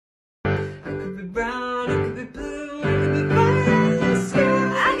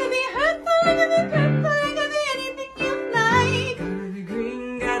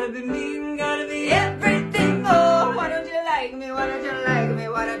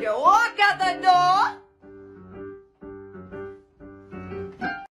Would you walk out the door?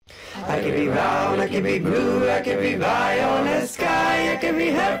 I can be brown, I can be blue, I can be violet sky, I can be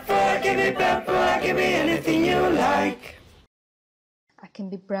purple, I can be purple, I can be anything you like. I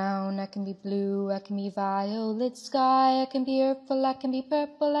can be brown, I can be blue, I can be violet sky, I can be purple, I can be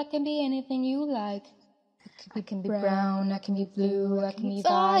purple, I can be anything you like. I can be brown, I can be blue, I can be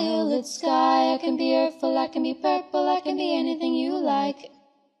violet sky, I can be purple, I can be purple, I can be anything you like.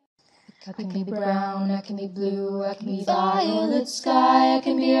 I can be brown, I can be blue, I can be violet sky, I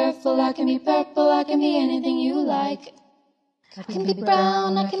can be purple, I can be purple, I can be anything you like. I can be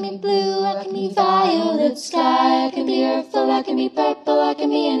brown, I can be blue, I can be violet sky, I can be purple, I can be purple, I can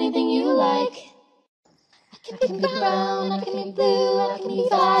be anything you like. I can be brown, I can be blue, I can be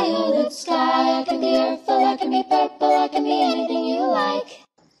violet sky, I can be purple, I can be purple, I can be anything you like.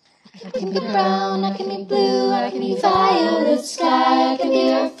 I can be brown, I can be blue, I can be violet sky, I can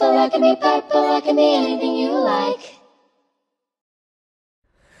be purple, I can be purple, I can be anything you like.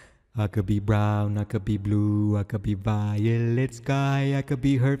 I could be brown, I could be blue, I could be violet sky, I could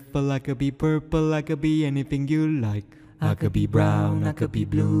be hurtful, I could be purple, I could be anything you like. I could be brown, I could be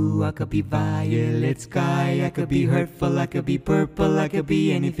blue, I could be violet sky, I could be hurtful, I could be purple, I could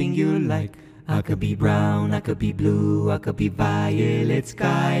be anything you like. I could be brown, I could be blue, I could be violet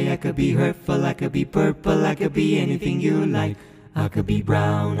sky, I could be hurtful, I could be purple, I could be anything you like. I could be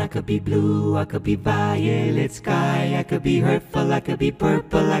brown, I could be blue, I could be violet sky, I could be hurtful, I could be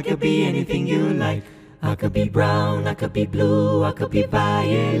purple, I could be anything you like. I could be brown, I could be blue, I could be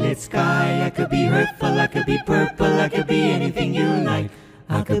violet sky, I could be hurtful, I could be purple, I could be anything you like.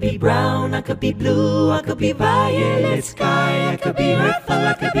 I could be brown, I could be blue, I could be violet sky, I could be hurtful,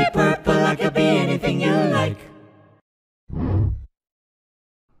 I could be purple, I could be anything you like.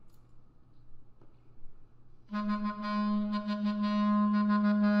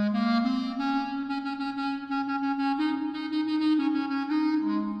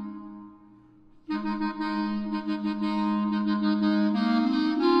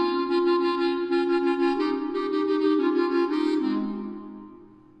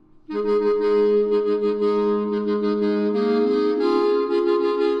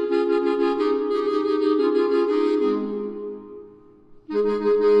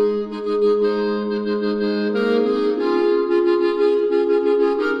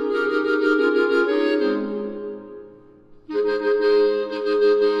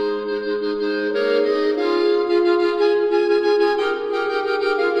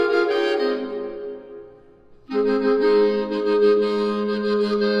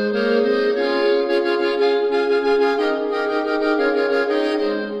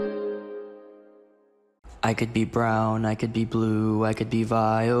 I could be brown, I could be blue, I could be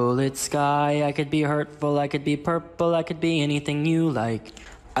violet sky, I could be hurtful, I could be purple, I could be anything you like.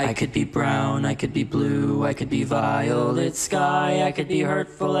 I could be brown, I could be blue, I could be violet sky, I could be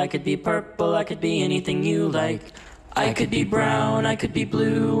hurtful, I could be purple, I could be anything you like. I could be brown, I could be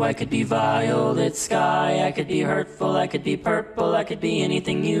blue, I could be violet sky, I could be hurtful, I could be purple, I could be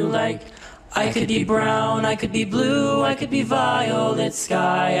anything you like. I could be brown, I could be blue, I could be violet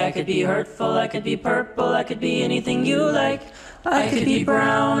sky, I could be hurtful, I could be purple, I could be anything you like. I could be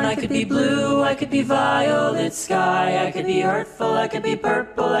brown, I could be blue, I could be violet sky, I could be hurtful, I could be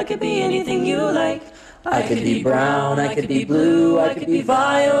purple, I could be anything you like. I could be brown, I could be blue, I could be violet sky, I could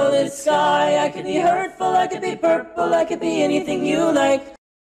be hurtful, I could be purple, I could be anything you like. I could be brown, I could be blue, I could be violet sky, I could be hurtful, I could be purple, I could be anything you like.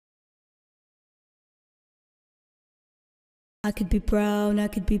 I could be brown, I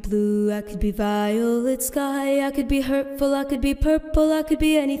could be blue, I could be violet sky, I could be hurtful, I could be purple, I could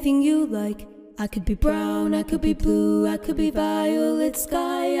be anything you like. I could be brown, I could be blue, I could be violet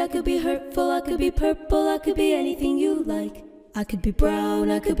sky, I could be hurtful, I could be purple,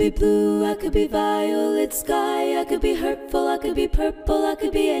 I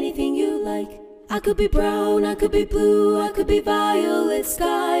could be anything you like. I could be brown, I could be blue, I could be violet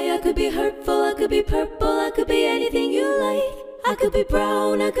sky, I could be hurtful, I could be purple, I could be anything you like. I could be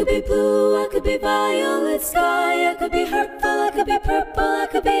brown, I could be blue, I could be violet sky, I could be hurtful, I could be purple, I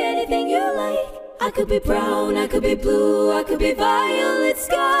could be anything you like. I could be brown, I could be blue, I could be violet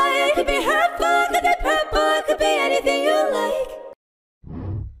sky, I could be hurtful, I could be purple, I could be anything you like.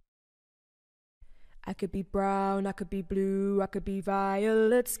 I could be brown, I could be blue, I could be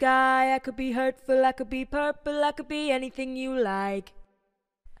violet sky, I could be hurtful, I could be purple, I could be anything you like.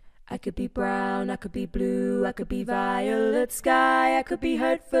 I could be brown, I could be blue, I could be violet sky, I could be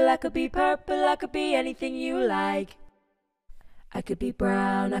hurtful, I could be purple, I could be anything you like. I could be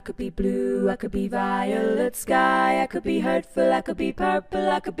brown, I could be blue, I could be violet sky, I could be hurtful, I could be purple,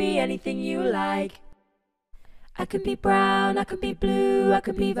 I could be anything you like. I could be brown, I could be blue, I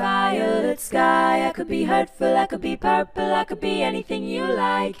could be violet sky, I could be hurtful, I could be purple, I could be anything you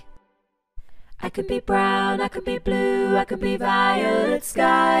like. I could be brown, I could be blue, I could be violet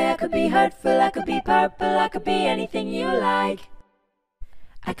sky, I could be hurtful, I could be purple, I could be anything you like.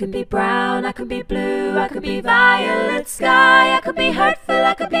 I could be brown, I could be blue, I could be violet sky, I could be hurtful,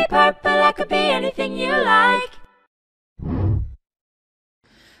 I could be purple, I could be anything you like.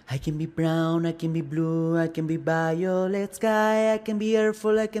 I can be brown, I can be blue, I can be violet sky, I can be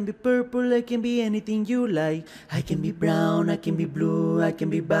hurtful, I can be purple, I can be anything you like. I can be brown, I can be blue, I can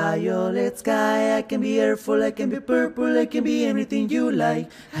be violet sky, I can be hurtful, I can be purple, I can be anything you like.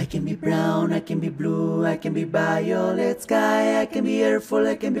 I can be brown, I can be blue, I can be violet sky, I can be hurtful,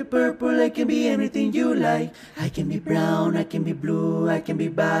 I can be purple, I can be anything you like. I can be brown, I can be blue, I can be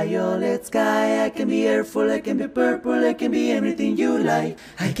violet sky, I can be hurtful, I can be purple, I can be anything you like.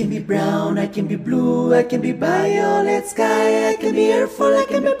 I can be brown, I can be blue, I can be violet sky, I can be hurtful, I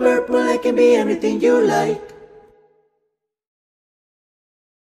can be purple, I can be anything you like.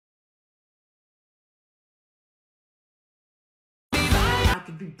 I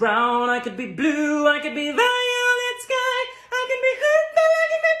could be brown, I could be blue, I could be violet sky, I can be hurtful, I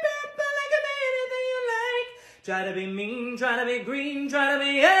can be purple, I can be anything you like. Try to be mean, try to be green, try to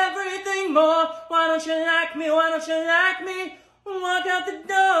be everything more. Why don't you like me, why don't you like me? Walk out the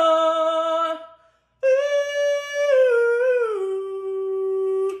door. Ooh.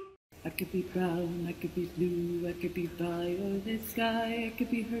 I could be brown, I could be blue, I could be violet sky, I could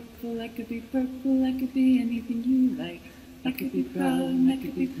be hurtful, I could be purple, I could be anything you like. I could be brown, I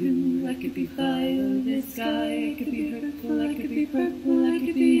could be blue, I could be violet sky, I could be hurtful, I could be purple, I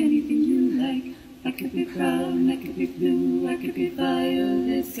could be anything you like. I could be brown, I could be blue, I could be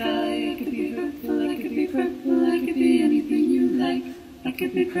violet sky, I could be hurtful, I could be purple, I could be anything you like. I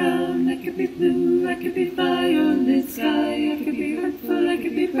could be brown, I could be blue, I could be violet sky, I could be hurtful, I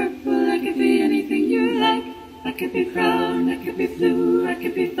could be purple, I could be anything you like. I could be brown, I could be blue, I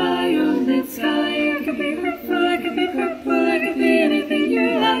could be violet sky, I could be hurtful, I could be purple, I could be anything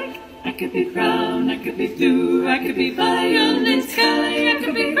you like. I could be brown, I could be blue, I could be violet sky, I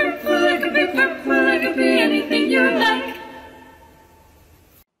could be hurtful, I could be purple, I could be anything you like.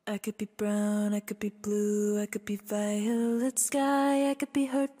 I could be brown, I could be blue, I could be violet sky, I could be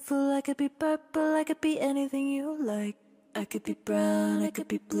hurtful, I could be purple, I could be anything you like. I could be brown, I could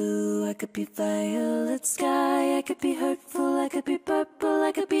be blue, I could be violet sky, I could be hurtful, I could be purple,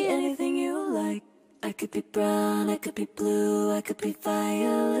 I could be anything you like. I could be brown, I could be blue, I could be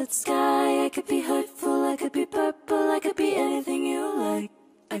violet sky, I could be hurtful, I could be purple, I could be anything you like. I could be brown, I could be blue, I could be violet sky, I could be hurtful, I could be purple, I could be anything you like.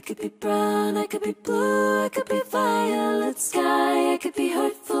 I could be brown, I could be blue, I could be violet sky, I could be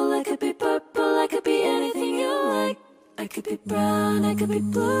hurtful, I could be purple, I could be anything you like. I could be brown, I could be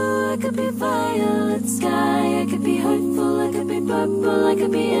blue, I could be violet sky, I could be hurtful, I could be purple, I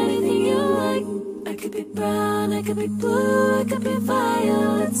could be anything you like.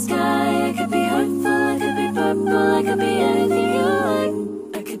 I could be brown,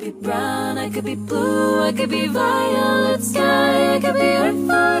 I could be blue, I could be violet sky, I could be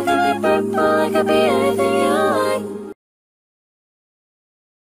hurtful, I could be purple, I could be anything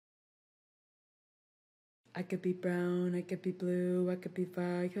you like. I could be brown, I could be blue, I could be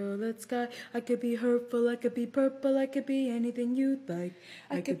violet sky, I could be hurtful, I could be purple, I could be anything you'd like. I could be brown, I could be blue, I could be violet sky, I could be hurtful, I could be purple, I could be anything you'd like.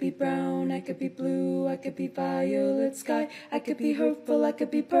 I could be brown, I could be blue, I could be violet sky, I could be hurtful, I could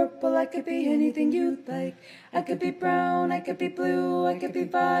be purple, I could be anything you'd like. I could be brown, I could be blue, I could be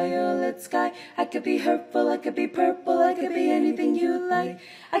violet sky, I could be hurtful, I could be purple, I could be anything you'd like.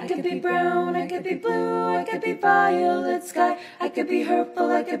 I could be brown, I could be blue, I could be violet sky, I could be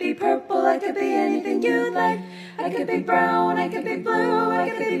hurtful, I could be purple, I could be anything you like. I could be brown, I could be blue, I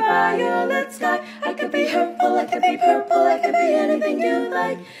could be violet sky, I could be hurtful, I could be purple,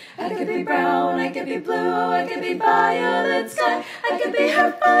 I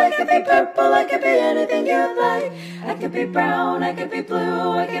could be anything you like. I could be brown, I could be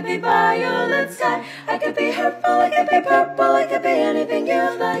blue, I could be violet sky, I could be hurtful, I could be purple, I could be anything you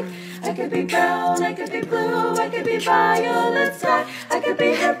like. I could be brown, I could be blue, I could be violet sky, I could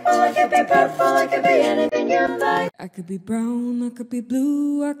be hurtful, I could be purple, I could be anything you like. I could be brown, I could be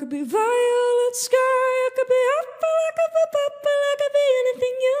blue, I could be violet sky, I could be hurtful, I could be purple, I could be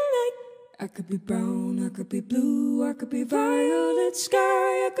anything you like. I could be brown, I could be blue, I could be violet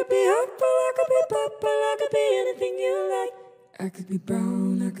sky, I could be hurtful, I could be purple, I could be anything you like. I could be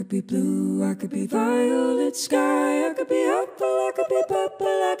brown, I could be blue, I could be violet sky, I could be hurtful, I could be purple,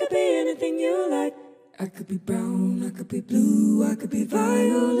 I could be anything you like. I could be brown, I could be blue, I could be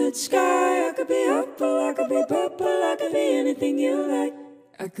violet sky, I could be hurtful, I could be purple, I could be anything you like.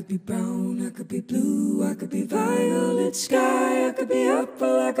 I could be brown, I could be blue, I could be violet sky, I could be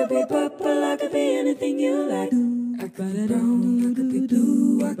purple, I could be purple, I could be anything you like. I could be brown, I could be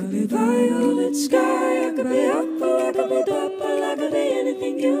blue, I could be violet sky, I could be purple, I could be purple, I could be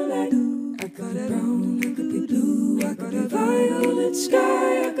anything you like. I could be brown, I could be blue, I could be violet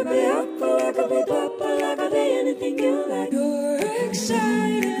sky, I could be purple, I could be purple, I could be anything you like. You're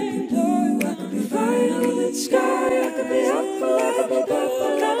exciting, blue, I could be violet sky, I could be purple, I could be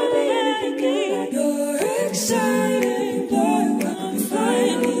purple, I could be anything you like. You're exciting, blue, I could be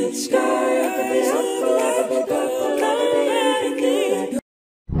violet sky, I could be purple, I could be purple, I could be anything you like.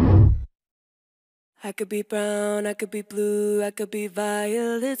 I could be brown, I could be blue, I could be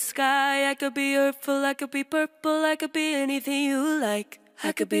violet sky, I could be purple, I could be purple, I could be anything you like.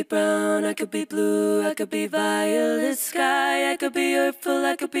 I could be brown, I could be blue, I could be violet sky, I could be purple,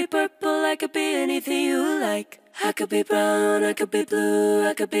 I could be purple, I could be anything you like. I could be brown, I could be blue,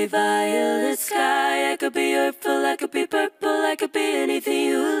 I could be violet sky, I could be purple, I could be purple, I could be anything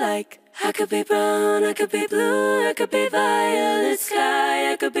you like. I could be brown, I could be blue, I could be violet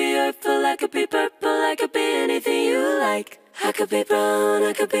sky, I could be purple, I could be purple, I could be anything you like. I could be brown,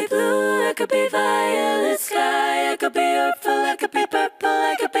 I could be blue, I could be violet sky, I could be purple, I could be purple,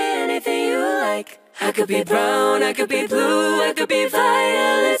 I could be anything you like. I could be brown, I could be blue, I could be violet